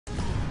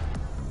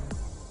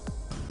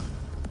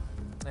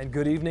And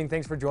good evening.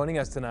 Thanks for joining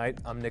us tonight.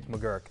 I'm Nick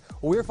McGurk.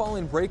 Well, we're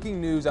following breaking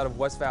news out of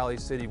West Valley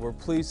City, where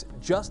police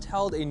just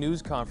held a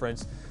news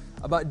conference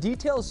about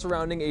details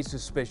surrounding a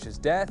suspicious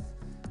death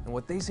and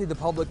what they say the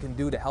public can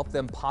do to help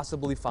them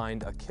possibly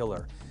find a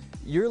killer.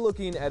 You're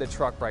looking at a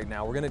truck right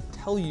now. We're going to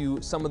tell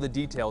you some of the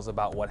details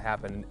about what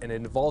happened, and it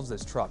involves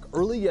this truck.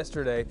 Early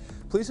yesterday,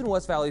 police in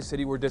West Valley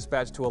City were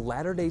dispatched to a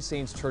Latter-day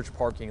Saints church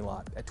parking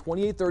lot at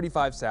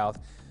 2835 South,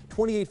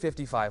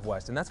 2855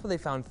 West, and that's where they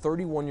found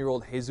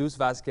 31-year-old Jesus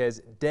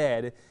Vasquez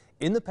dead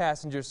in the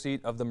passenger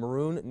seat of the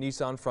maroon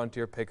Nissan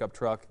Frontier pickup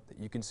truck that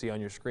you can see on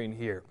your screen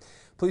here.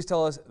 Police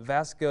tell us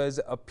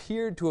Vasquez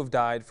appeared to have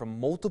died from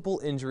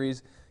multiple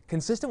injuries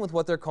consistent with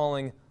what they're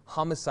calling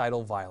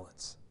homicidal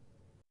violence.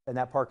 And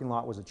that parking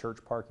lot was a church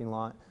parking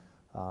lot.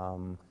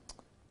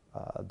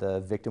 The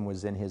victim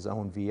was in his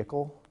own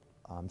vehicle,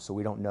 so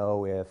we don't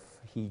know if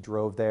he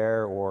drove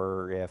there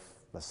or if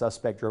the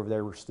suspect drove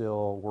there. We're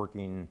still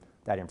working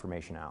that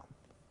information out.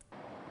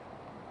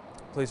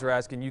 Police are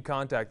asking you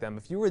contact them.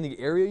 If you were in the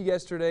area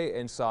yesterday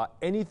and saw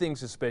anything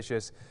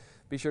suspicious,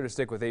 be sure to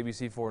stick with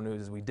ABC4 News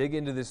as we dig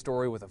into this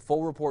story with a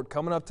full report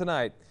coming up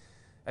tonight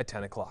at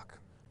 10 o'clock.